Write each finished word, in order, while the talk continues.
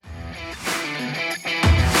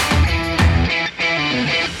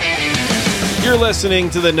You're listening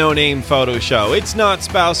to the No Name Photo Show. It's not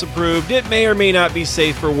spouse approved. It may or may not be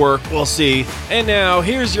safe for work. We'll see. And now,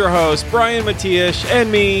 here's your host, Brian Matiash, and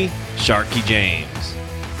me, Sharky James.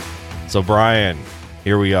 So, Brian,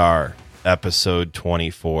 here we are, episode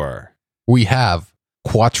 24. We have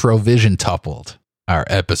Quattro Vision tupled our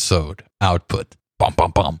episode output. Bum,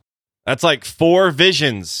 bum, bum. That's like 4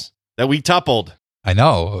 visions that we tupled. I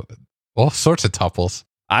know. All sorts of tuples.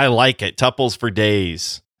 I like it. Tuples for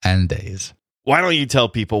days. And days. Why don't you tell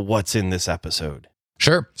people what's in this episode?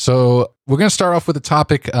 Sure. So we're going to start off with a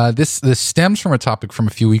topic. This stems from a topic from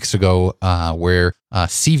a few weeks ago where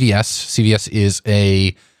CVS is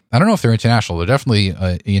I don't know if they're international. They're definitely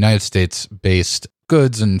a United States-based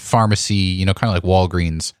goods and pharmacy, kind of like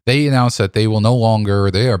Walgreens. They announced that they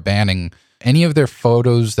are banning any of their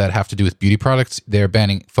photos that have to do with beauty products. They're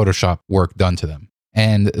banning Photoshop work done to them.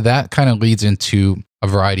 And that kind of leads into a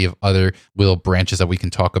variety of other little branches that we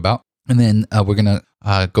can talk about. And then we're going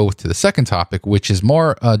to go to the second topic, which is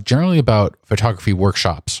more generally about photography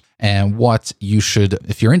workshops and what you should,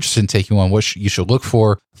 if you're interested in taking one, what you should look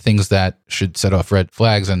for, things that should set off red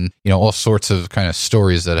flags, and all sorts of kind of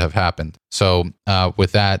stories that have happened. So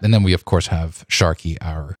with that, and then we of course have Sharky,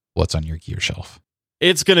 our What's on Your Gear Shelf.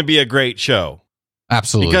 It's going to be a great show.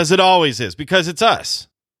 Absolutely. Because it always is, because it's us.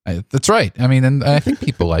 That's right. I mean, and I think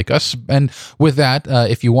people like us. And with that,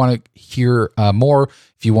 if you want to hear more,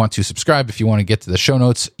 if you want to subscribe, if you want to get to the show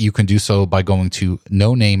notes, you can do so by going to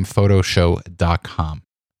nonamephotoShow.com.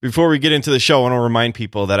 Before we get into the show, I want to remind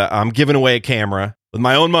people that I'm giving away a camera with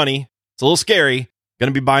my own money. It's a little scary.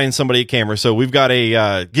 Going to be buying somebody a camera. So we've got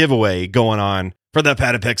a giveaway going on for the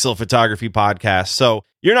Petapixel Photography Podcast. So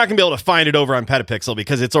you're not going to be able to find it over on Petapixel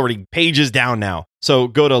because it's already pages down now. So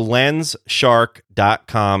go to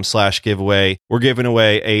lensshark.com/giveaway. We're giving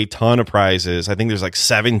away a ton of prizes. I think there's like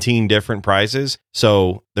 17 different prizes.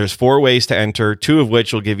 So there's 4 ways to enter, 2 of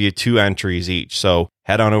which will give you 2 entries each. So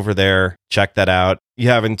head on over there, check that out. You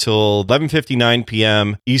have until 11:59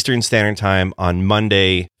 p.m. Eastern Standard Time on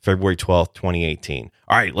Monday, February 12th, 2018.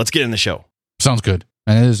 All right, let's get in the show. Sounds good.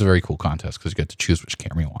 And it is a very cool contest because you get to choose which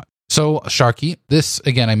camera you want. So, Sharky, this,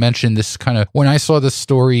 again, I mentioned this kind of, when I saw this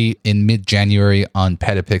story in mid-January on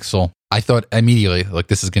Petapixel, I thought immediately, like,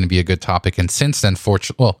 this is going to be a good topic. And since then,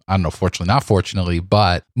 fortunately, not fortunately,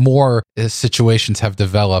 but more situations have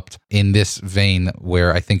developed in this vein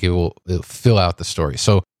where I think it'll fill out the story.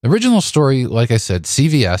 So, the original story, like I said,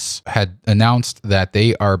 CVS had announced that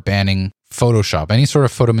they are banning Photoshop, any sort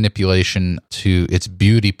of photo manipulation to its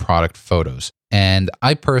beauty product photos. And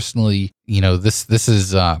I personally, this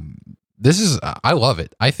is I love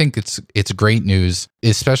it. I think it's great news,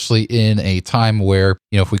 especially in a time where,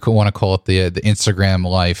 if we want to call it the Instagram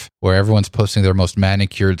life, where everyone's posting their most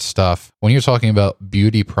manicured stuff. When you're talking about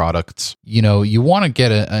beauty products, you want to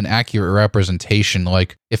get an accurate representation.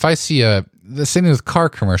 Like if I see the same thing with car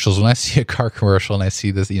commercials, when I see a car commercial and I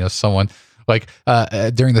see this, someone like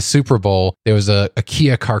during the Super Bowl, there was a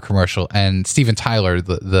Kia car commercial, and Steven Tyler,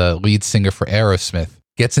 the lead singer for Aerosmith,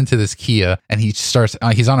 gets into this Kia and he starts,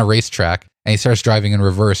 he's on a racetrack and he starts driving in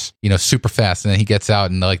reverse, super fast. And then he gets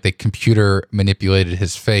out and like the computer manipulated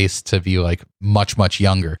his face to be like much, much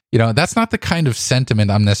younger. That's not the kind of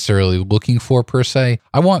sentiment I'm necessarily looking for per se.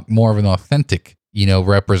 I want more of an authentic,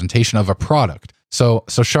 representation of a product. So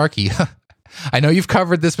Sharky, I know you've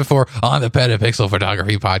covered this before on the Petapixel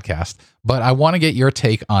Photography Podcast, but I want to get your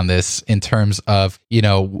take on this in terms of,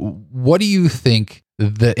 what do you think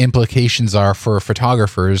the implications are for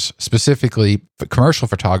photographers, specifically for commercial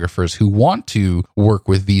photographers who want to work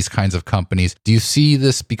with these kinds of companies? Do you see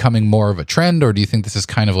this becoming more of a trend, or do you think this is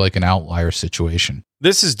kind of like an outlier situation?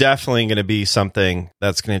 This is definitely going to be something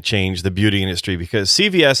that's going to change the beauty industry because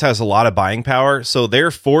CVS has a lot of buying power, so they're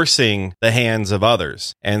forcing the hands of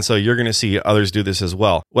others. And so you're going to see others do this as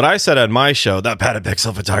well. What I said on my show, the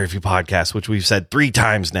Petapixel Photography Podcast, which we've said 3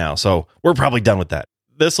 times now, so we're probably done with that.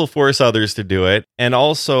 This will force others to do it. And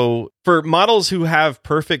also, for models who have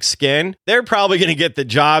perfect skin, they're probably going to get the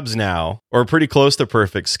jobs now, or pretty close to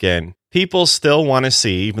perfect skin. People still want to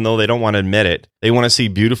see, even though they don't want to admit it, they want to see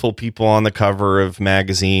beautiful people on the cover of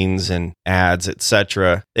magazines and ads,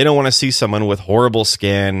 etc. They don't want to see someone with horrible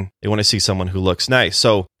skin. They want to see someone who looks nice.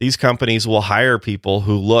 So these companies will hire people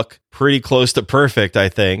who look pretty close to perfect, I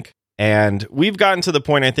think. And we've gotten to the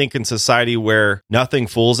point, I think, in society where nothing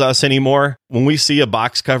fools us anymore. When we see a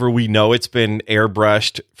box cover, we know it's been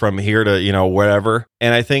airbrushed from here to, wherever.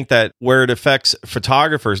 And I think that where it affects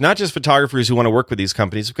photographers, not just photographers who want to work with these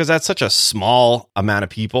companies, because that's such a small amount of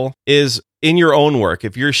people, is in your own work.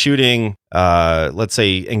 If you're shooting, let's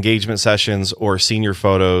say, engagement sessions or senior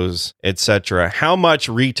photos, etc., how much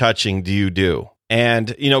retouching do you do?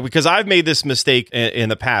 And, because I've made this mistake in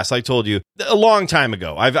the past, I told you a long time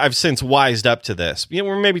ago, I've since wised up to this.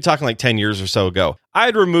 We're maybe talking like 10 years or so ago.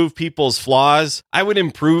 I'd remove people's flaws. I would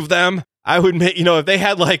improve them. I would make, if they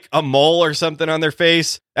had like a mole or something on their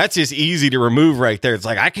face, that's just easy to remove right there. It's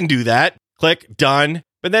like, I can do that. Click, done.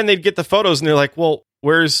 But then they'd get the photos and they're like, well,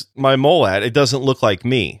 where's my mole at? It doesn't look like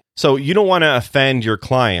me. So you don't want to offend your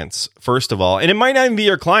clients, first of all. And it might not even be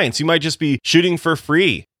your clients. You might just be shooting for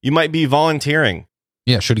free. You might be volunteering.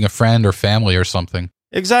 Yeah, shooting a friend or family or something.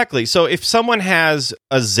 Exactly. So if someone has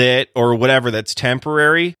a zit or whatever that's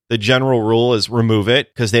temporary, the general rule is remove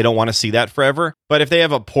it because they don't want to see that forever. But if they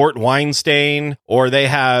have a port wine stain or they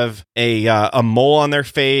have a mole on their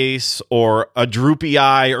face or a droopy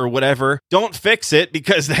eye or whatever, don't fix it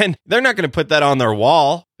because then they're not going to put that on their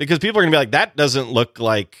wall because people are going to be like, that doesn't look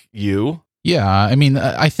like you. Yeah, I mean,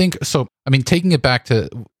 I think so. I mean, taking it back to,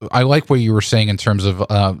 I like what you were saying in terms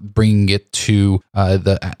of bringing it to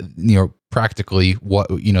practically what,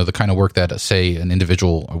 the kind of work that, say, an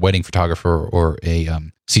individual a wedding photographer or a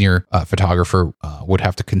senior photographer would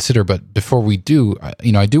have to consider. But before we do,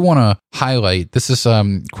 I do want to highlight, this is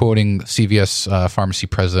quoting CVS pharmacy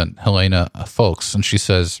president Helena Folks, and she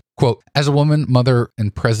says, quote, as a woman, mother,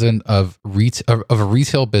 and president of a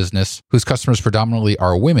retail business whose customers predominantly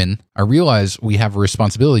are women, I realize we have a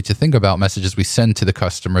responsibility to think about messages we send to the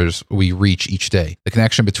customers we reach each day. The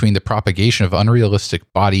connection between the propagation of unrealistic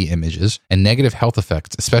body images and negative health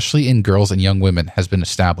effects, especially in girls and young women, has been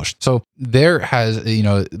established. So there has,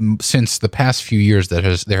 since the past few years, there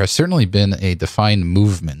has certainly been a defined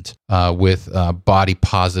movement with body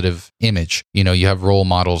positive image. You have role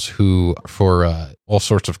models who, for all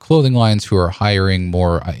sorts of clothing lines, who are hiring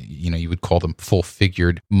more, you would call them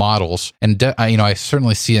full-figured models. And, I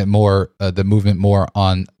certainly see it more, the movement more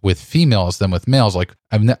on with females than with males. Like,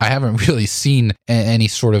 I haven't really seen any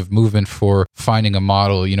sort of movement for finding a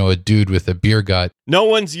model, a dude with a beer gut. No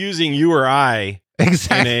one's using you or I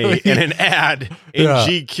exactly in an ad in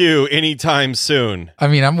GQ anytime soon. I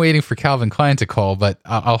mean, I'm waiting for Calvin Klein to call, but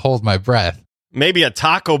I'll hold my breath. Maybe a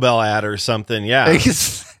Taco Bell ad or something, yeah.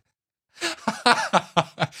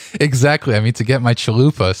 Exactly. I mean, to get my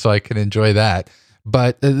chalupa so I can enjoy that.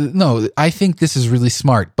 But no, I think this is really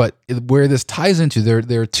smart. But where this ties into,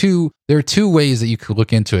 there are two ways that you could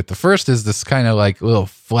look into it. The first is this kind of like little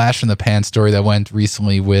flash in the pan story that went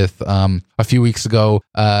recently with a few weeks ago,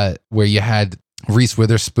 where you had Reese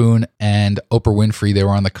Witherspoon and Oprah Winfrey. They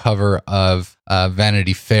were on the cover of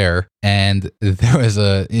Vanity Fair, and there was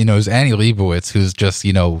it was Annie Leibovitz, who's just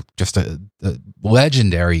a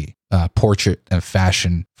legendary portrait and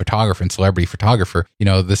fashion photographer and celebrity photographer.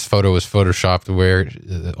 This photo was photoshopped where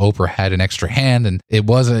Oprah had an extra hand, and it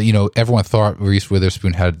wasn't, everyone thought Reese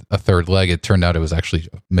Witherspoon had a third leg. It turned out it was actually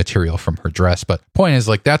material from her dress. But point is,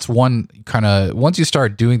 like, that's one kind of, once you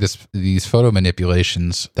start doing these photo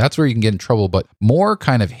manipulations, that's where you can get in trouble. But more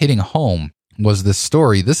kind of hitting home was this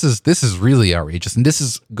story. This is really outrageous. And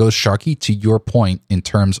goes, Sharky, to your point in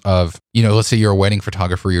terms of, let's say you're a wedding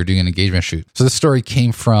photographer, you're doing an engagement shoot. So this story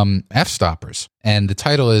came from F-Stoppers, and the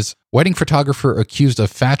title is Wedding Photographer Accused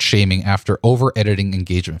of Fat Shaming After Over-Editing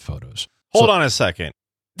Engagement Photos. Hold on a second.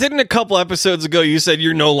 Didn't a couple episodes ago you said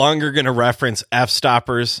you're no longer going to reference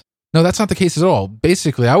F-Stoppers? No, that's not the case at all.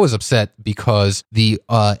 Basically, I was upset because the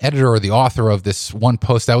editor or the author of this one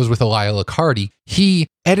post that was with Elia Liccardi, he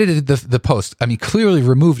edited the post. I mean, clearly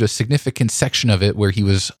removed a significant section of it where he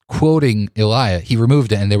was quoting Elia. He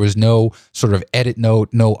removed it, and there was no sort of edit note,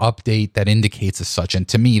 no update that indicates as such. And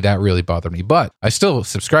to me, that really bothered me. But I still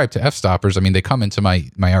subscribe to F-Stoppers. I mean, they come into my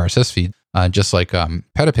RSS feed. Just like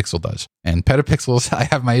Petapixel does. And Petapixels, I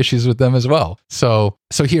have my issues with them as well. So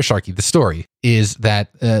here, Sharky, the story is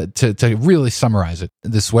that, to really summarize it,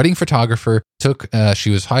 this wedding photographer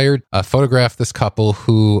she was hired, photographed this couple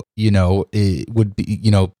who, would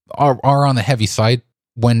be, are on the heavy side.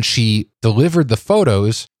 When she delivered the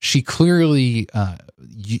photos, she clearly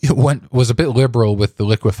was a bit liberal with the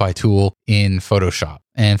Liquify tool in Photoshop.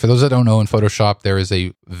 And for those that don't know, in Photoshop, there is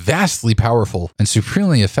a vastly powerful and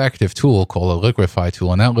supremely effective tool called a Liquify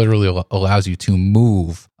tool. And that literally allows you to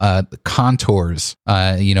move contours,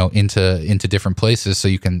 into different places. So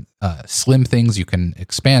you can slim things, you can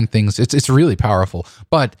expand things. It's really powerful.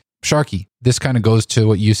 But Sharky, this kind of goes to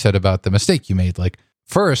what you said about the mistake you made. Like,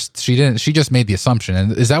 first, she just made the assumption.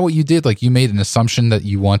 And is that what you did? Like, you made an assumption that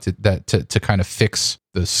you wanted that to kind of fix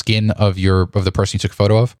the skin of the person you took a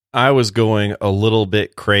photo of? I was going a little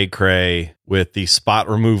bit cray-cray with the spot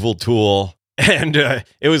removal tool, and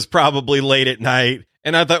it was probably late at night,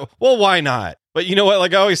 and I thought, well, why not? But you know what?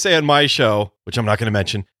 Like I always say on my show, which I'm not going to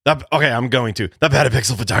mention, I'm going to, the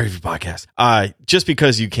Petapixel Photography Podcast. Just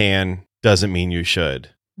because you can doesn't mean you should.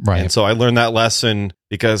 Right. And so I learned that lesson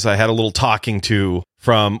because I had a little talking to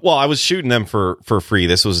from, well, I was shooting them for free.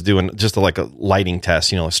 This was doing just like a lighting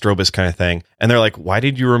test, a strobist kind of thing. And they're like, why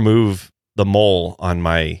did you remove the mole on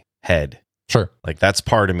my head? Sure. Like, that's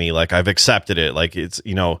part of me. Like, I've accepted it. Like, it's,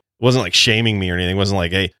 it wasn't like shaming me or anything. It wasn't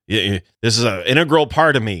like, hey, this is an integral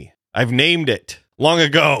part of me. I've named it long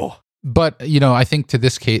ago. But, I think to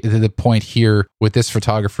this case, to the point here with this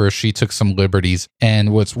photographer, she took some liberties.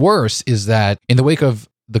 And what's worse is that in the wake of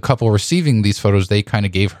the couple receiving these photos, they kind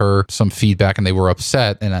of gave her some feedback and they were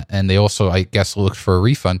upset. And they also, I guess, looked for a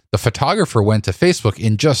refund. The photographer went to Facebook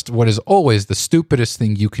in just what is always the stupidest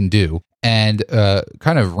thing you can do and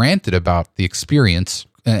kind of ranted about the experience.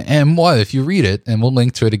 And what if you read it, and we'll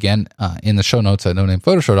link to it again in the show notes at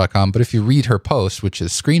nonamephotoshop.com. But if you read her post, which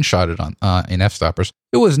is screenshotted on in F-Stoppers,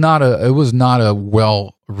 it was not a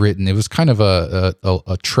well written. It was kind of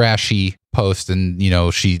a trashy post,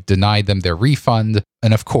 and she denied them their refund.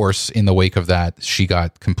 And of course, in the wake of that, she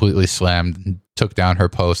got completely slammed, and took down her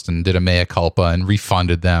post and did a mea culpa and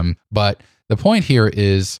refunded them. But the point here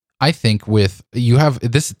is, I think you have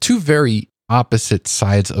this two very opposite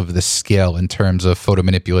sides of the scale in terms of photo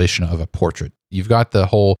manipulation of a portrait. You've got the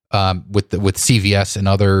whole with CVS and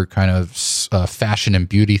other kind of fashion and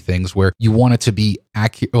beauty things where you want it to be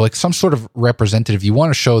accurate, like some sort of representative. You want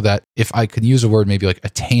to show that, if I could use a word, maybe like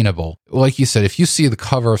attainable. Like you said, if you see the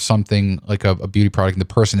cover of something like a beauty product and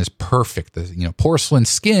the person is perfect, porcelain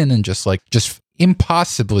skin and just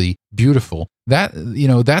impossibly beautiful,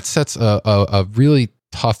 that sets a really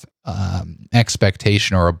tough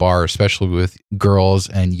expectation or a bar, especially with girls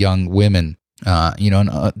and young women.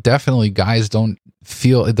 Definitely guys don't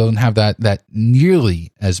have that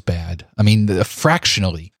nearly as bad. I mean,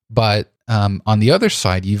 fractionally. But on the other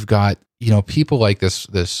side, you've got people like this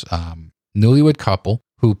newlywed couple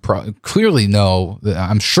who clearly know.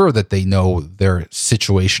 I'm sure that they know their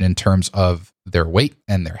situation in terms of their weight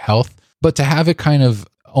and their health. But to have it kind of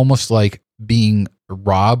almost like being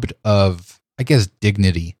robbed of, I guess,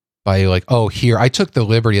 dignity by like, oh, here, I took the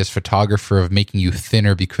liberty as photographer of making you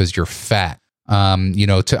thinner because you're fat.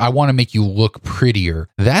 I want to make you look prettier.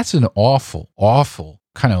 That's an awful, awful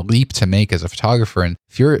kind of leap to make as a photographer. And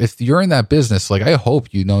if you're in that business, like, I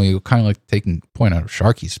hope you kind of like taking point out of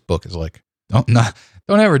Sharky's book is like, don't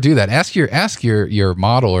ever do that. Ask your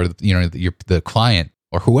model or the client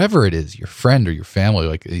or whoever it is, your friend or your family,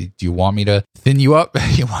 like, do you want me to thin you up?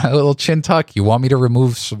 You want a little chin tuck? You want me to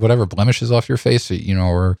remove whatever blemishes off your face? Or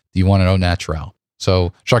do you want it au naturel?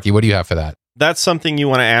 So, Sharky, what do you have for that? That's something you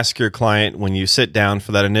want to ask your client when you sit down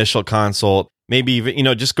for that initial consult. Maybe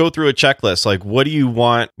even, just go through a checklist. Like, what do you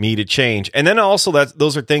want me to change? And then also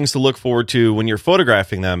those are things to look forward to when you're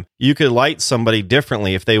photographing them. You could light somebody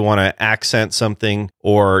differently if they want to accent something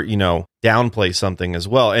or, downplay something as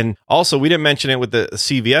well. And also, we didn't mention it with the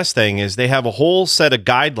CVS thing, is they have a whole set of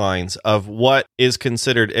guidelines of what is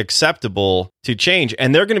considered acceptable to change.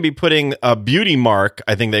 And they're going to be putting a beauty mark,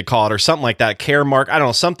 I think they call it, or something like that, care mark, I don't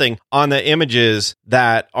know, something on the images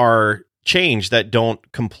that are change that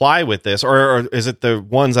don't comply with this, or is it the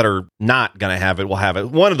ones that are not going to have it will have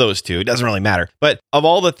it? One of those two, it doesn't really matter. But of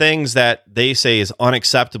all the things that they say is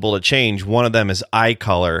unacceptable to change, one of them is eye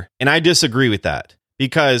color. And I disagree with that,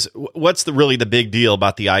 because what's really the big deal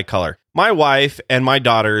about the eye color? My wife and my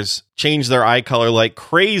daughters change their eye color like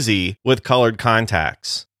crazy with colored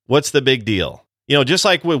contacts. What's the big deal? Just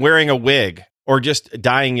like with wearing a wig or just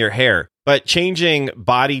dyeing your hair. But changing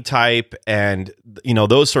body type and,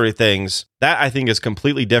 those sort of things, that I think is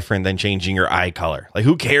completely different than changing your eye color. Like,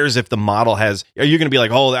 who cares if the model are you going to be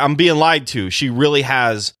like, oh, I'm being lied to. She really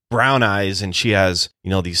has brown eyes and she has,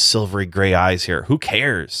 these silvery gray eyes here. Who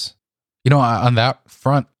cares? On that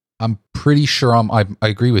front, I'm pretty sure I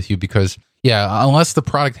agree with you, because, yeah, unless the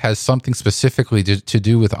product has something specifically to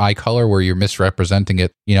do with eye color where you're misrepresenting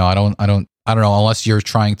it, I don't know, unless you're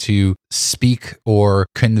trying to speak or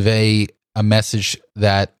convey a message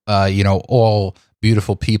that, all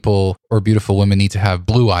beautiful people or beautiful women need to have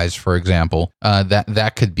blue eyes, for example,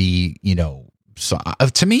 that could be, so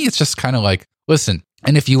to me, it's just kind of like, listen,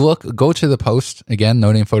 and if you go to the post, again,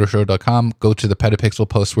 nonamephotoshop.com, go to the Petapixel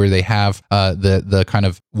post where they have the kind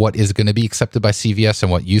of what is going to be accepted by CVS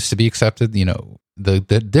and what used to be accepted.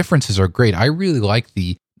 The differences are great. I really like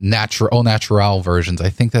the au natural versions. I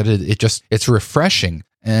think that it's refreshing.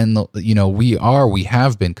 And, we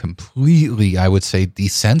have been completely, I would say,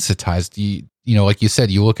 desensitized. Like you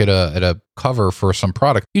said, you look at a cover for some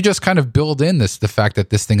product, you just kind of build in the fact that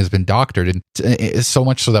this thing has been doctored, and it's so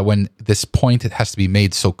much so that when this point, it has to be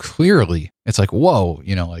made so clearly, it's like, whoa,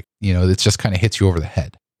 it just kind of hits you over the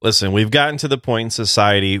head. Listen, we've gotten to the point in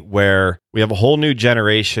society where we have a whole new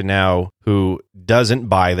generation now who doesn't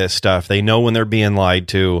buy this stuff. They know when they're being lied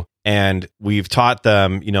to, and we've taught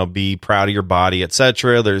them, be proud of your body,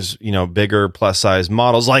 etc. There's, bigger plus size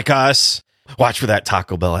models like us. Watch for that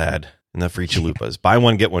Taco Bell ad and the free chalupas. Buy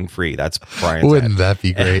one, get one free. That's Brian's Wouldn't ad. that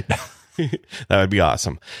be great? That would be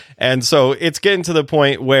awesome. And so it's getting to the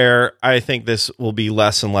point where I think this will be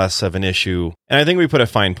less and less of an issue. And I think we put a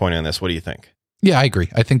fine point on this. What do you think? Yeah, I agree.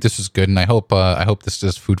 I think this is good, and I hope this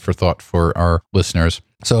is food for thought for our listeners.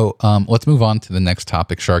 So let's move on to the next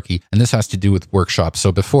topic, Sharky, and this has to do with workshops.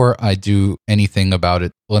 So before I do anything about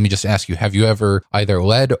it, let me just ask you, have you ever either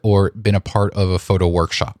led or been a part of a photo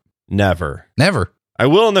workshop? Never. Never? I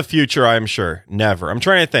will in the future, I'm sure. Never. I'm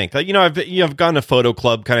trying to think. I've gone to photo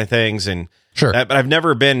club kind of things, and sure, but I've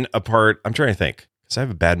never been a part. I'm trying to think, because I have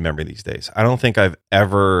a bad memory these days. I don't think I've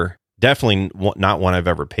ever, definitely not one I've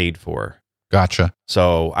ever paid for. Gotcha.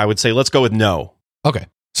 So I would say let's go with no. Okay.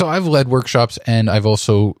 So I've led workshops, and I've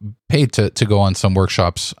also paid to go on some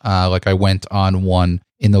workshops. Like I went on one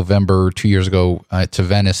in November 2 years ago to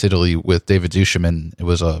Venice, Italy with David Duchemin. It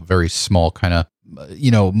was a very small kind of,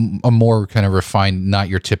 a more kind of refined, not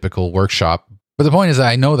your typical workshop. But the point is that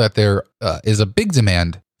I know that there is a big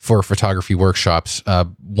demand for photography workshops,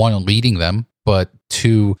 one, leading them, but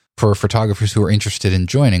two, for photographers who are interested in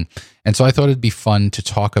joining. And so I thought it'd be fun to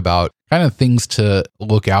talk about kind of things to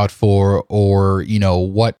look out for, or,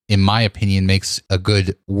 what, in my opinion, makes a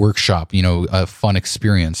good workshop, a fun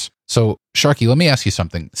experience. So, Sharky, let me ask you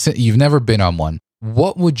something. You've never been on one.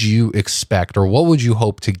 What would you expect, or what would you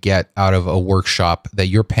hope to get out of a workshop that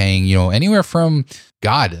you're paying, anywhere from,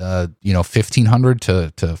 $1,500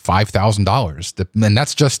 to $5,000? And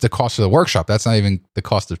that's just the cost of the workshop. That's not even the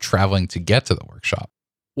cost of traveling to get to the workshop.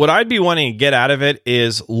 What I'd be wanting to get out of it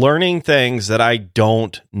is learning things that I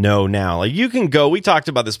don't know now. Like you can go, we talked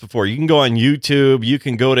about this before, you can go on YouTube, you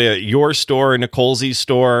can go to your store, Nicole's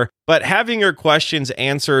store, but having your questions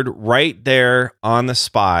answered right there on the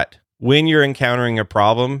spot when you're encountering a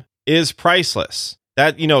problem is priceless.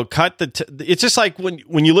 That, it's just like when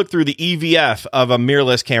you look through the EVF of a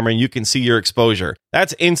mirrorless camera and you can see your exposure.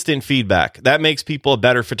 That's instant feedback. That makes people a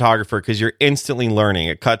better photographer because you're instantly learning.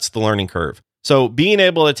 It cuts the learning curve. So being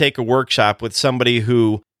able to take a workshop with somebody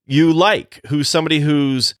who you like, who's somebody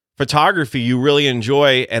whose photography you really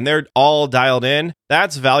enjoy, and they're all dialed in,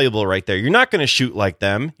 that's valuable right there. You're not going to shoot like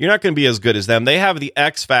them. You're not going to be as good as them. They have the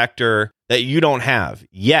X factor that you don't have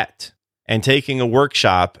yet. And taking a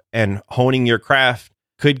workshop and honing your craft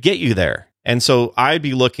could get you there. And so I'd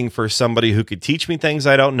be looking for somebody who could teach me things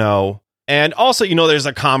I don't know. And also, there's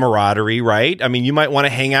a camaraderie, right? I mean, you might want to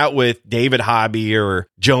hang out with David Hobby or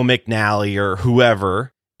Joe McNally or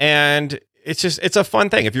whoever. And it's a fun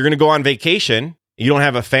thing. If you're going to go on vacation, you don't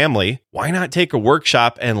have a family, why not take a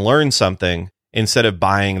workshop and learn something instead of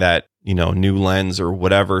buying that, new lens or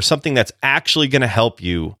whatever, something that's actually going to help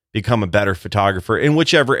you become a better photographer in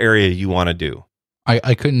whichever area you want to do.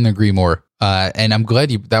 I couldn't agree more. And I'm glad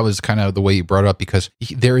that was kind of the way you brought it up, because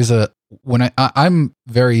there is I'm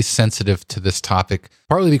very sensitive to this topic,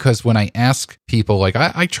 partly because when I ask people, like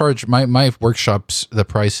I charge my workshops, the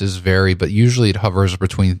prices vary, but usually it hovers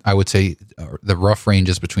between, I would say the rough range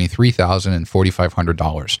is between $3,000 and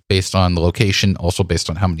 $4,500 based on the location, also based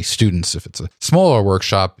on how many students. If it's a smaller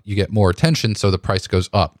workshop, you get more attention, so the price goes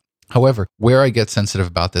up. However, where I get sensitive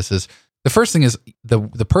about this is the first thing is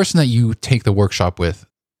the person that you take the workshop with,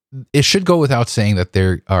 it should go without saying that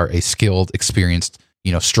they are a skilled, experienced,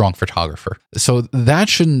 strong photographer. So that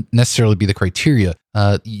shouldn't necessarily be the criteria.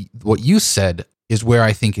 What you said is where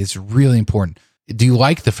I think is really important. Do you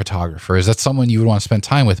like the photographer? Is that someone you would want to spend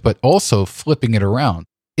time with? But also flipping it around.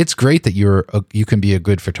 It's great that you can be a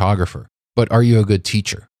good photographer, but are you a good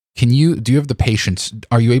teacher? Do you have the patience?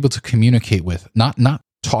 Are you able to communicate with, not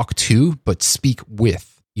talk to, but speak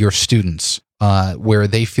with your students, where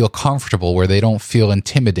they feel comfortable, where they don't feel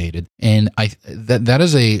intimidated? And that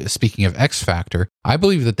is speaking of X factor, I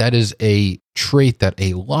believe that is a trait that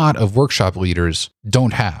a lot of workshop leaders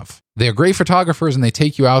don't have. They're great photographers and they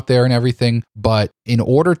take you out there and everything, but in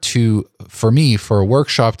order for a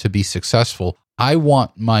workshop to be successful, I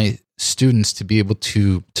want my students to be able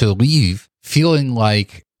to leave feeling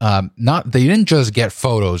like they didn't just get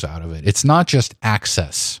photos out of it. It's not just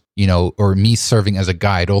access, or me serving as a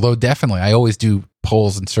guide. Although definitely, I always do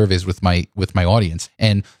polls and surveys with my audience.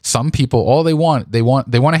 And some people, all they want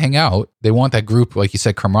to hang out. They want that group, like you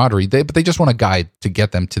said, camaraderie. But they just want a guide to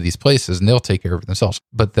get them to these places, and they'll take care of it themselves.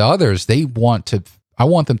 But the others, I want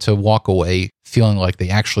them to walk away feeling like they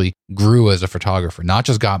actually grew as a photographer, not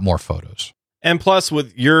just got more photos. And plus,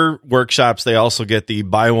 with your workshops, they also get the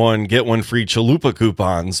buy one, get one free chalupa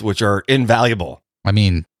coupons, which are invaluable. I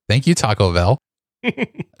mean, thank you, Taco Bell.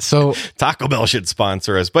 So Taco Bell should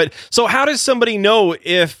sponsor us. But so how does somebody know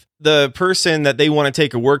if the person that they want to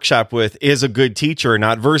take a workshop with is a good teacher or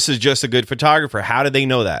not versus just a good photographer? How do they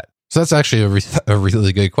know that? So that's actually a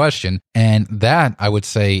really good question. And that, I would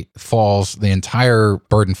say, the entire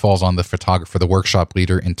burden falls on the photographer, the workshop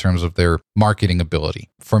leader, in terms of their marketing ability.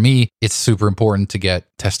 For me, it's super important to get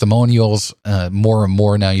testimonials. More and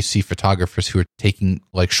more now you see photographers who are taking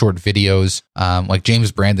like short videos. Like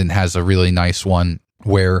James Brandon has a really nice one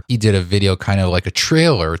where he did a video kind of like a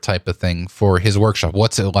trailer type of thing for his workshop.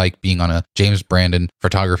 What's it like being on a James Brandon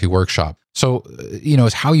photography workshop? So,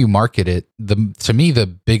 it's how you market it. To me, the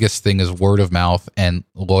biggest thing is word of mouth and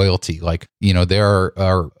loyalty. Like, there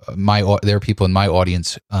are people in my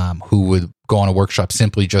audience who would go on a workshop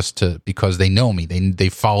simply because they know me. They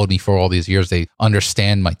followed me for all these years. They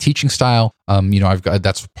understand my teaching style.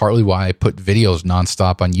 That's partly why I put videos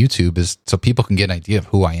nonstop on YouTube, is so people can get an idea of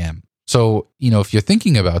who I am. So, if you're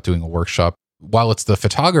thinking about doing a workshop, while it's the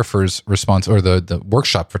photographer's response, or the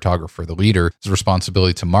workshop photographer, the leader's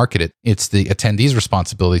responsibility to market it, it's the attendee's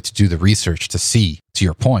responsibility to do the research, to see, to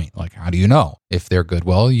your point, like, how do you know if they're good?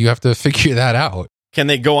 Well, you have to figure that out. Can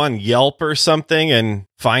they go on Yelp or something and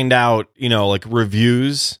find out, like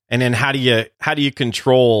reviews? And then how do you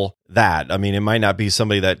control that? I mean, it might not be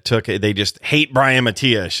somebody that they just hate Brian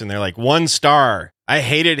Matias and they're like 1 star. I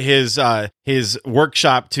hated his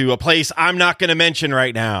workshop to a place I'm not going to mention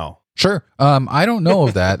right now. Sure. I don't know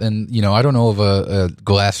of that. And, I don't know of a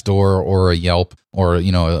Glassdoor or a Yelp or, a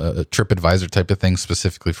TripAdvisor type of thing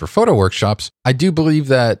specifically for photo workshops. I do believe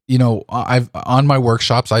that, on my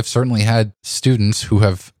workshops, I've certainly had students who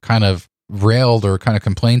have kind of railed or kind of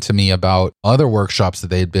complained to me about other workshops that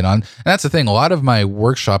they had been on. And that's the thing. A lot of my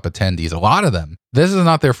workshop attendees, a lot of them, this is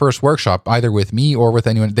not their first workshop, either with me or with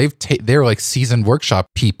anyone. They're like seasoned workshop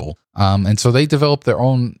people. And so they develop their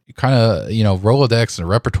own kind of, Rolodex and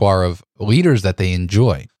repertoire of leaders that they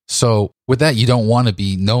enjoy. So with that, you don't want to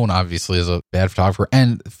be known, obviously, as a bad photographer.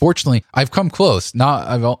 And fortunately, I've come close.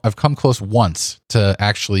 I've come close once to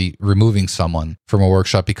actually removing someone from a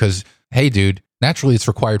workshop because, hey, dude, naturally, it's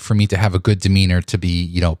required for me to have a good demeanor, to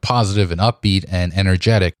be, positive and upbeat and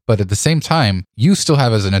energetic. But at the same time, you still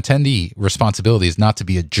have, as an attendee, responsibilities not to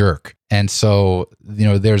be a jerk. And so,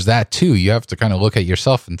 there's that too. You have to kind of look at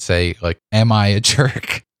yourself and say, like, am I a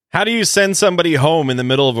jerk? How do you send somebody home in the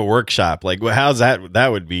middle of a workshop? Like, how's that?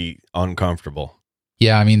 That would be uncomfortable.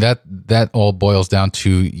 Yeah, I mean, that all boils down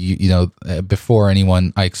to, before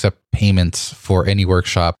I accept payments for any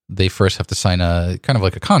workshop, they first have to sign a kind of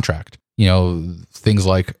like a contract. Things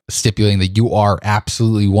like stipulating that you are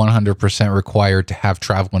absolutely 100% required to have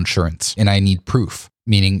travel insurance, and I need proof.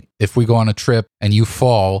 Meaning, if we go on a trip and you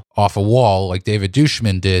fall off a wall like David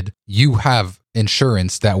Dushman did, you have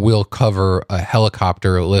insurance that will cover a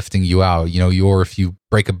helicopter lifting you out. Or if you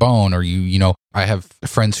break a bone, or I have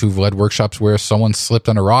friends who've led workshops where someone slipped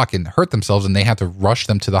on a rock and hurt themselves and they had to rush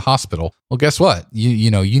them to the hospital. Well, guess what?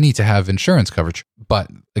 You need to have insurance coverage. But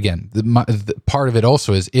again, the part of it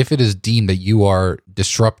also is, if it is deemed that you are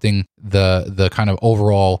disrupting the kind of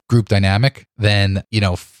overall group dynamic, then,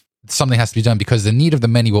 something has to be done, because the need of the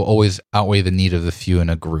many will always outweigh the need of the few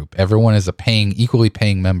in a group. Everyone is equally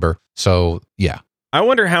paying member. So, yeah. I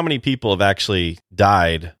wonder how many people have actually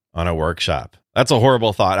died on a workshop. That's a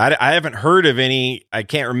horrible thought. I haven't heard of any. I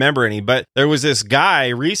can't remember any, but there was this guy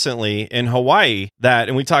recently in Hawaii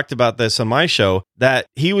and we talked about this on my show, that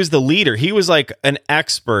he was the leader. He was like an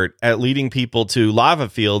expert at leading people to lava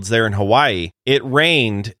fields there in Hawaii. It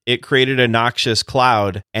rained, it created a noxious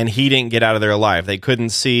cloud, and he didn't get out of there alive. They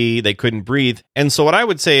couldn't see, they couldn't breathe. And so what I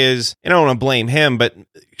would say is, and I don't want to blame him, but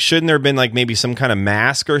shouldn't there have been like maybe some kind of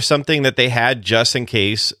mask or something that they had just in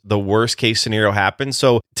case the worst case scenario happened?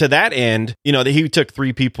 So to that end, he took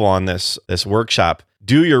 3 people on this workshop.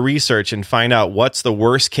 Do your research and find out what's the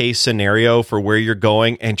worst case scenario for where you're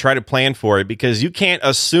going and try to plan for it, because you can't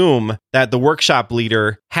assume that the workshop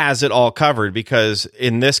leader has it all covered, because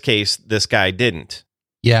in this case, this guy didn't.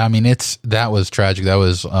 Yeah, I mean, that was tragic. That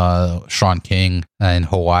was Sean King in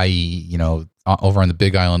Hawaii, over on the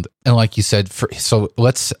Big Island. And like you said,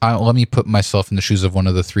 let me put myself in the shoes of one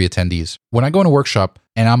of the 3 attendees. When I go in a workshop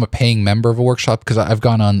and I'm a paying member of a workshop, because I've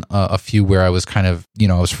gone on a few where I was kind of,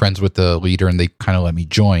 I was friends with the leader and they kind of let me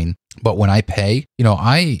join. But when I pay,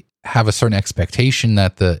 I have a certain expectation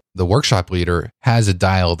that the workshop leader has it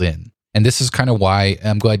dialed in. And this is kind of why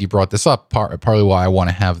I'm glad you brought this up. Partly why I want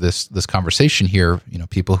to have this conversation here.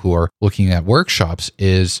 People who are looking at workshops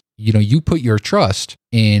is, you put your trust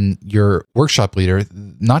in your workshop leader,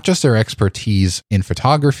 not just their expertise in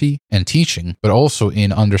photography and teaching, but also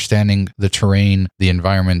in understanding the terrain, the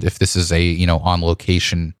environment. If this is a, on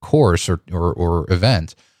location course or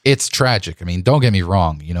event, it's tragic. I mean, don't get me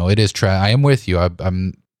wrong. It is I am with you.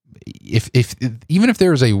 I'm even if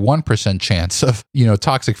there is a 1% chance of,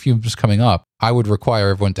 toxic fumes coming up, I would require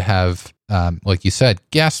everyone to have, like you said,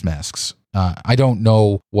 gas masks. I don't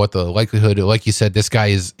know what the likelihood, like you said, this guy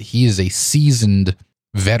he is a seasoned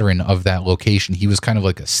veteran of that location. He was kind of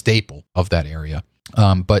like a staple of that area.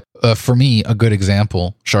 But for me, a good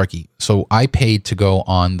example, Sharky. So I paid to go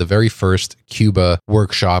on the very first Cuba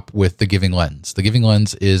workshop with The Giving Lens. The Giving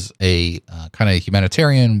Lens is a kind of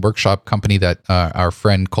humanitarian workshop company that our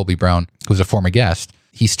friend Colby Brown, who's a former guest,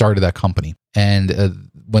 he started that company. And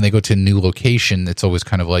when they go to a new location, it's always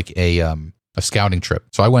kind of like a scouting trip.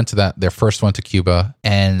 So I went to their first one to Cuba,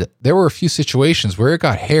 and there were a few situations where it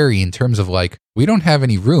got hairy in terms of like, we don't have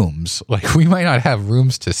any rooms. Like, we might not have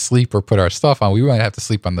rooms to sleep or put our stuff on. We might have to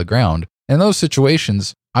sleep on the ground. In those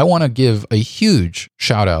situations, I want to give a huge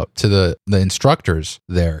shout out to the instructors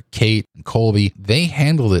there, Kate and Colby. They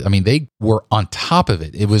handled it. I mean, they were on top of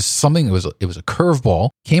it. It was something, it was a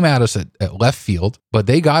curveball, came at us at left field, but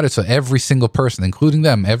they got it so every single person, including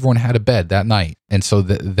them, everyone had a bed that night. And so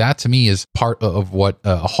that to me is part of what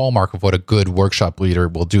a hallmark of what a good workshop leader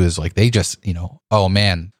will do is like, they just, oh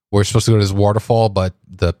man, we're supposed to go to this waterfall, but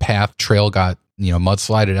the trail got,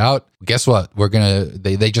 mudslided out. Guess what?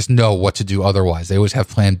 They just know what to do otherwise. They always have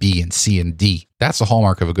plan B and C and D. That's the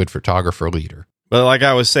hallmark of a good photographer leader. But like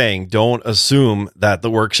I was saying, don't assume that the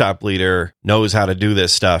workshop leader knows how to do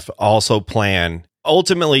this stuff. Also plan.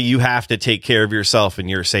 Ultimately, you have to take care of yourself and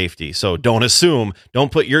your safety. So don't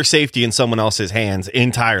don't put your safety in someone else's hands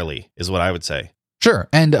entirely, is what I would say. Sure.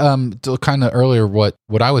 And kind of earlier, what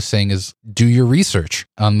I was saying is do your research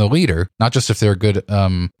on the leader, not just if they're a good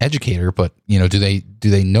educator, but, do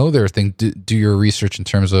they know their thing? Do your research in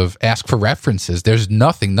terms of ask for references. There's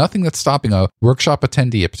nothing that's stopping a workshop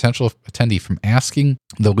attendee, a potential attendee from asking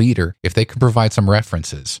the leader if they can provide some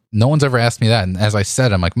references. No one's ever asked me that. And as I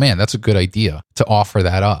said, I'm like, man, that's a good idea to offer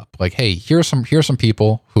that up. Like, hey, here's some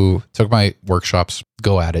people who took my workshops.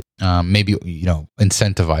 Go at it. Maybe,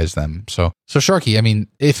 incentivize them. So Sharky, I mean,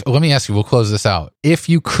 let me ask you, we'll close this out. If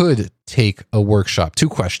you could take a workshop, 2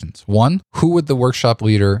 questions. 1, who would the workshop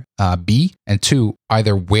leader be? And 2,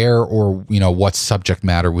 either where or, what subject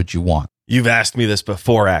matter would you want? You've asked me this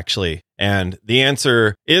before, actually. And the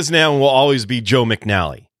answer is now and will always be Joe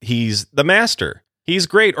McNally. He's the master. He's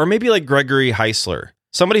great. Or maybe like Gregory Heisler.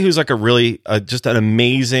 Somebody who's like a really, just an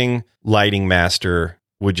amazing lighting master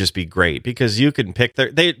would just be great because you can pick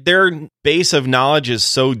their base of knowledge is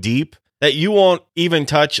so deep that you won't even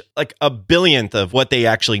touch like a billionth of what they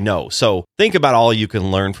actually know. So think about all you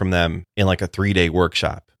can learn from them in like a 3-day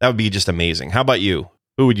workshop. That would be just amazing. How about you?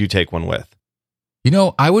 Who would you take one with?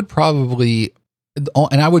 I would probably,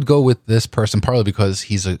 and I would go with this person partly because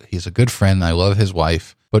he's a good friend. I love his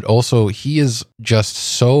wife, but also he is just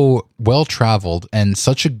so well-traveled and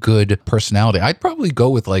such a good personality. I'd probably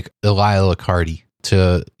go with like Elia Licardi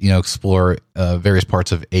to explore various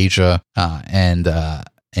parts of Asia and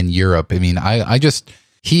Europe. I mean,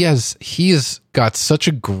 he has got such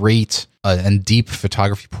a great and deep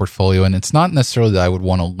photography portfolio, and it's not necessarily that I would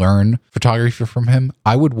want to learn photography from him.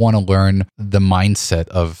 I would want to learn the mindset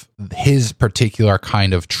of his particular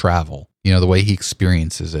kind of travel. The way he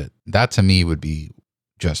experiences it. That to me would be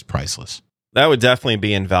just priceless. That would definitely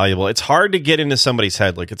be invaluable. It's hard to get into somebody's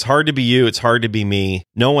head. Like, it's hard to be you. It's hard to be me.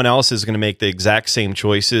 No one else is going to make the exact same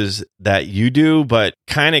choices that you do, but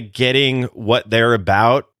kind of getting what they're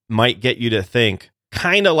about might get you to think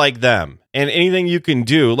kind of like them. And anything you can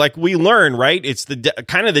do, like we learn, right? It's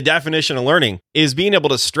kind of the definition of learning is being able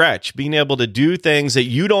to stretch, being able to do things that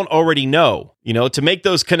you don't already know, to make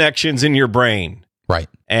those connections in your brain. Right.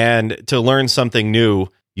 And to learn something new,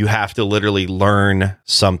 you have to literally learn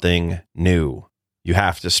something new. You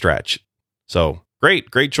have to stretch. So great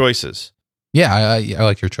choices. Yeah, I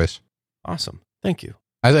like your choice. Awesome. Thank you.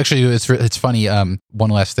 It's funny. One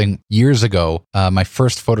last thing. Years ago, my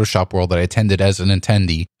first Photoshop World that I attended as an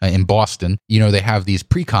attendee in Boston, they have these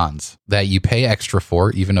pre-cons that you pay extra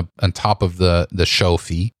for, even on top of the show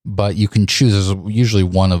fee. But you can choose. There's usually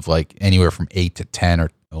one of like anywhere from 8 to 10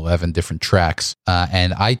 or 11 different tracks.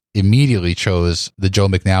 And I immediately chose the Joe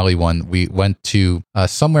McNally one. We went to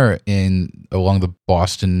somewhere along the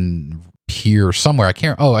Boston pier somewhere.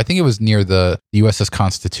 I think it was near the USS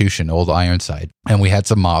Constitution, Old Ironside. And we had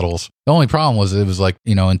some models. The only problem was it was like,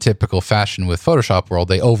 in typical fashion with Photoshop World,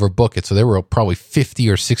 they overbook it. So there were probably 50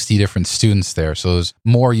 or 60 different students there. So it was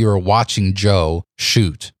more you were watching Joe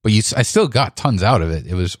shoot. But I still got tons out of it.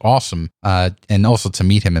 It was awesome. And also to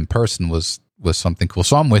meet him in person was something cool.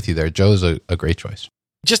 So I'm with you there. Joe's a great choice.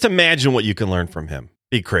 Just imagine what you can learn from him.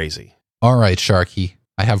 Be crazy. All right, Sharky.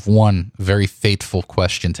 I have one very fateful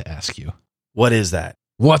question to ask you. What is that?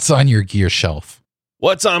 What's on your gear shelf?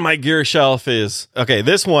 What's on my gear shelf is, okay,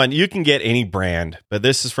 this one, you can get any brand, but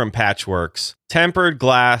this is from Patchworks. Tempered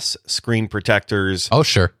glass screen protectors. Oh,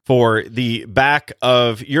 sure. For the back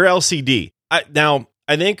of your LCD. Now,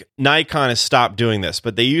 I think Nikon has stopped doing this,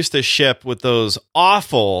 but they used to ship with those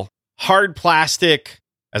awful hard plastic,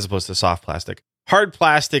 as opposed to soft plastic, hard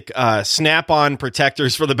plastic snap-on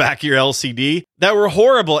protectors for the back of your LCD that were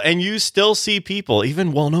horrible. And you still see people,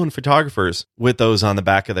 even well-known photographers, with those on the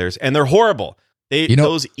back of theirs. And they're horrible.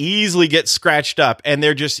 Those easily get scratched up. And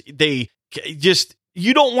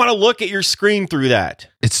you don't want to look at your screen through that.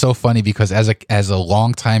 It's so funny because as a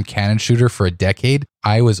longtime Canon shooter for a decade,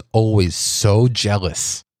 I was always so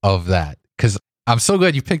jealous of that. Because I'm so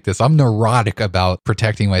glad you picked this. I'm neurotic about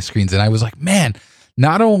protecting my screens. And I was like, man,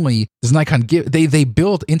 not only does Nikon they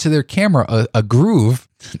build into their camera a groove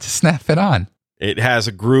to snap it on. It has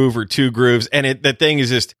a groove or two grooves. And the thing is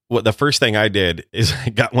just, the first thing I did is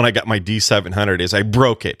when I got my D700 is I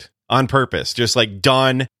broke it on purpose. Just like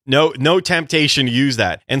done. No temptation to use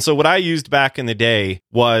that. And so what I used back in the day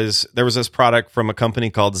was there was this product from a company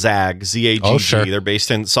called ZAGG, Z-A-G-G. Oh, sure. They're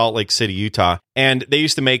based in Salt Lake City, Utah. And they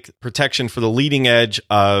used to make protection for the leading edge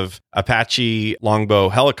of Apache longbow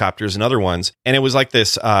helicopters and other ones. And it was like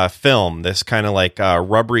this film, this kind of like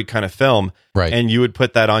rubbery kind of film. Right. And you would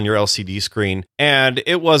put that on your LCD screen. And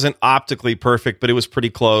it wasn't optically perfect, but it was pretty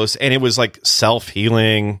close. And it was like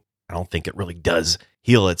self-healing. I don't think it really does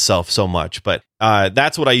heal itself so much, but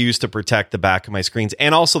that's what I use to protect the back of my screens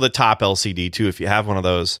and also the top LCD too, if you have one of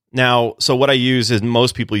those. Now, so what I use is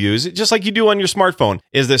most people use, just like you do on your smartphone,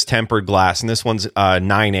 is this tempered glass. And this one's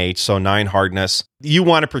 9H, so 9 hardness. You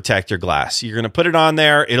want to protect your glass. You're going to put it on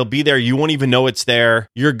there. It'll be there. You won't even know it's there.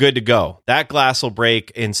 You're good to go. That glass will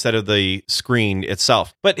break instead of the screen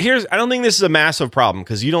itself. But I don't think this is a massive problem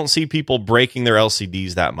because you don't see people breaking their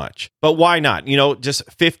LCDs that much. But why not? This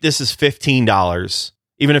is $15.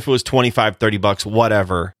 Even if it was $25, $30,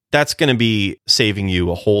 whatever, that's going to be saving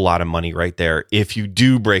you a whole lot of money right there if you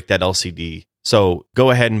do break that LCD. So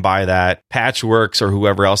go ahead and buy that. Patchworks or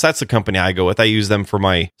whoever else. That's the company I go with. I use them for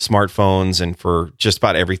my smartphones and for just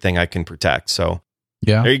about everything I can protect. So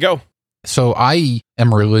yeah, there you go. So I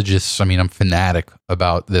am religious. I mean, I'm fanatic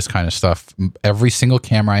about this kind of stuff. Every single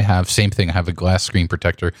camera I have, same thing. I have a glass screen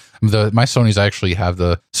protector. My Sonys, I actually have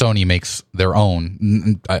Sony makes their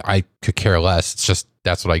own. I could care less. It's just,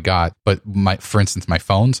 that's what I got. But for instance, my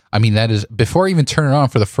phones, I mean, that is, before I even turn it on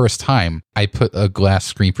for the first time, I put a glass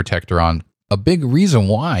screen protector on. A big reason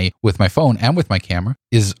why with my phone and with my camera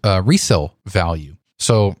is resale value.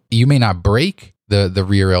 So you may not break the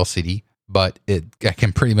rear LCD, but I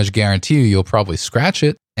can pretty much guarantee you'll probably scratch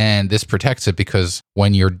it. And this protects it because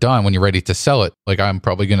when you're done, when you're ready to sell it, like I'm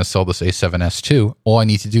probably going to sell this A7S too. All I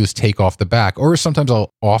need to do is take off the back, or sometimes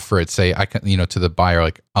I'll offer it, say I can, to the buyer,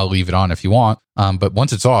 like I'll leave it on if you want. But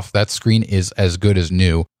once it's off, that screen is as good as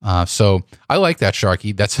new. So I like that,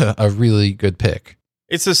 Sharky. That's a really good pick.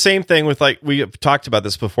 It's the same thing with, like, we talked about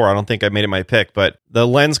this before. I don't think I made it my pick, but the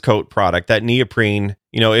lens coat product, that neoprene,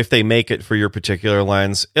 if they make it for your particular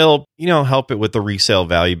lens, it'll, help it with the resale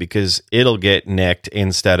value because it'll get nicked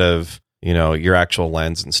instead of, your actual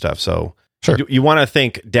lens and stuff. So sure. You want to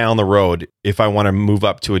think down the road, if I want to move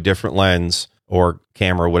up to a different lens or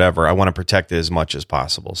camera, whatever, I want to protect it as much as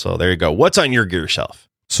possible. So there you go. What's on your gear shelf?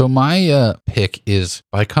 So my pick is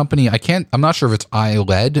by a company. I'm not sure if it's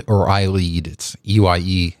iLED or iLead. It's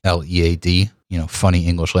EYELEAD, funny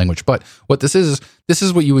English language. But what this is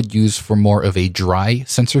what you would use for more of a dry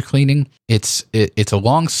sensor cleaning. It's a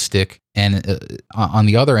long stick, and on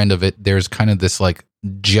the other end of it, there's kind of this like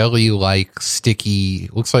jelly-like sticky,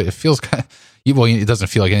 looks like, it feels kind of, well, it doesn't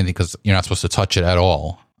feel like anything because you're not supposed to touch it at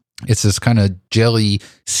all. It's this kind of jelly,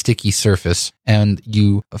 sticky surface, and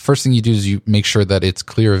first thing you do is you make sure that it's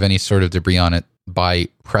clear of any sort of debris on it by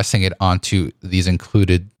pressing it onto these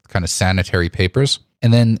included kind of sanitary papers,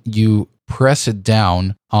 and then you press it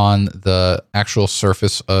down on the actual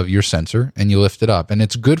surface of your sensor, and you lift it up. And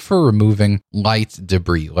it's good for removing light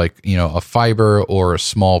debris, like a fiber or a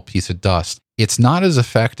small piece of dust. It's not as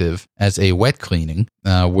effective as a wet cleaning,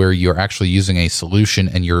 where you're actually using a solution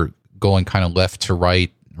and you're going kind of left to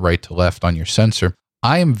right to left on your sensor.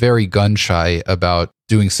 I am very gun shy about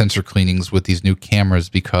doing sensor cleanings with these new cameras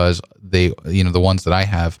because they, the ones that I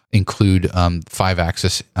have include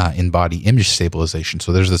 5-axis in-body image stabilization.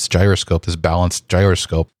 So there's this gyroscope, this balanced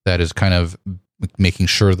gyroscope that is kind of making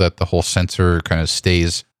sure that the whole sensor kind of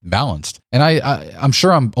stays balanced. And I'm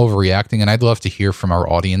sure I'm overreacting, and I'd love to hear from our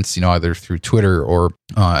audience, either through Twitter or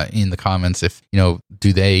in the comments, if,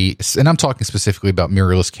 do they, and I'm talking specifically about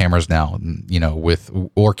mirrorless cameras now,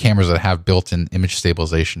 or cameras that have built-in image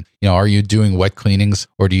stabilization. Are you doing wet cleanings,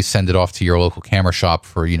 or do you send it off to your local camera shop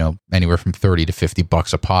for, anywhere from $30 to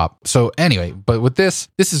 $50 a pop? So anyway, but with this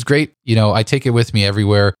is great. I take it with me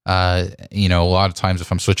everywhere. A lot of times if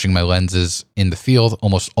I'm switching my lenses in the field,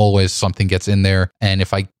 almost always something gets in there. And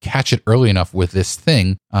if I catch it early enough with this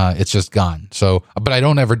thing, it's just gone. So, but I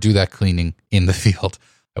don't ever do that cleaning in the field.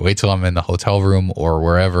 I wait till I'm in the hotel room or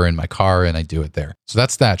wherever in my car, and I do it there. So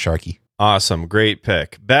that's that, Sharky. Awesome. Great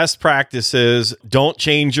pick. Best practices: don't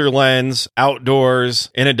change your lens outdoors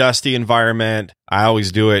in a dusty environment. I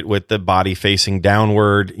always do it with the body facing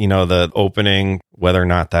downward, the opening, whether or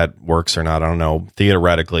not that works or not, I don't know,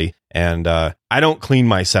 theoretically. And I don't clean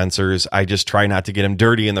my sensors. I just try not to get them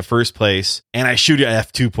dirty in the first place. And I shoot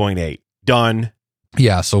at f2.8. Done.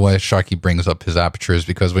 Yeah, so why Sharky brings up his aperture is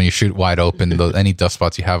because when you shoot wide open, any dust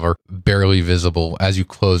spots you have are barely visible. As you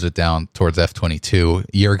close it down towards f22,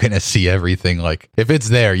 you're going to see everything. Like, if it's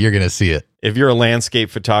there, you're going to see it. If you're a landscape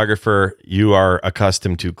photographer, you are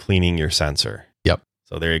accustomed to cleaning your sensor. Yep.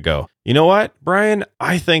 So there you go. You know what, Brian?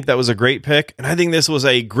 I think that was a great pick, and I think this was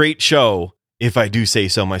a great show, if I do say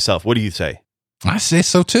so myself. What do you say? I say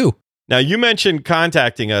so too. Now, you mentioned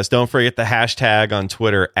contacting us. Don't forget the hashtag on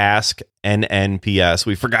Twitter, AskNNPS.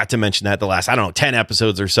 We forgot to mention that the last, 10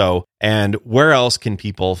 episodes or so. And where else can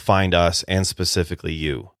people find us, and specifically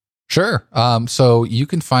you? Sure. So you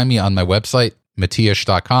can find me on my website,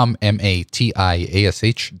 matiash.com,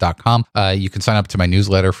 matiash.com. You can sign up to my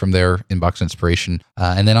newsletter from there, Inbox Inspiration.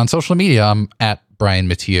 And then on social media, I'm at Brian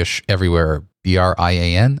Matiash everywhere,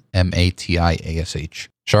 BrianMatiash.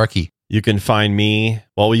 Sharky. You can find me,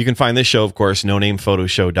 you can find this show, of course,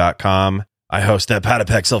 nonamephotoShow.com. I host that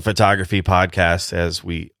Petapixel Photography podcast, as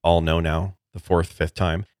we all know now, the 5th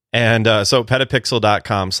time. And so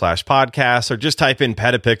petapixel.com/podcast, or just type in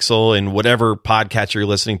Petapixel in whatever podcatcher you're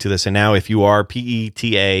listening to this in now. If you are,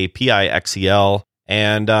 PETAPIXEL,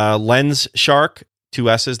 and Lens Shark, 2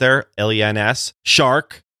 S's there, LENS,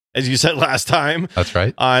 Shark, as you said last time. That's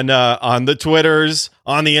right. On the Twitters,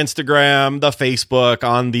 on the Instagram, the Facebook,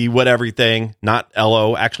 on the whateverything. Not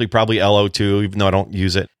LO, actually probably LO too, even though I don't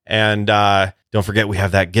use it. And don't forget, we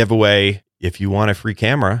have that giveaway. If you want a free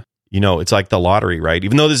camera, it's like the lottery, right?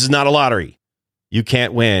 Even though this is not a lottery, you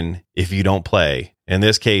can't win if you don't play. In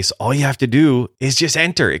this case, all you have to do is just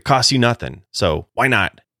enter. It costs you nothing. So why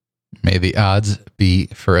not? May the odds be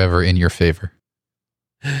forever in your favor.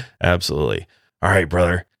 Absolutely. All right,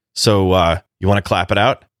 brother. So you want to clap it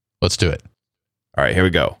out? Let's do it. All right, here we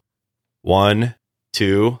go. 1,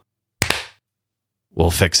 2.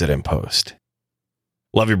 We'll fix it in post.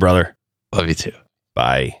 Love you, brother. Love you too.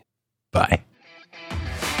 Bye. Bye.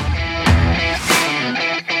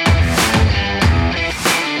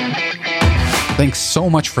 Thanks so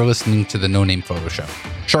much for listening to the No Name Photo Show.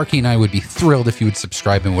 Sharky and I would be thrilled if you would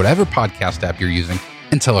subscribe in whatever podcast app you're using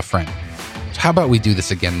and tell a friend. So how about we do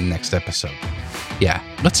this again in the next episode? Yeah,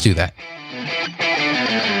 let's do that.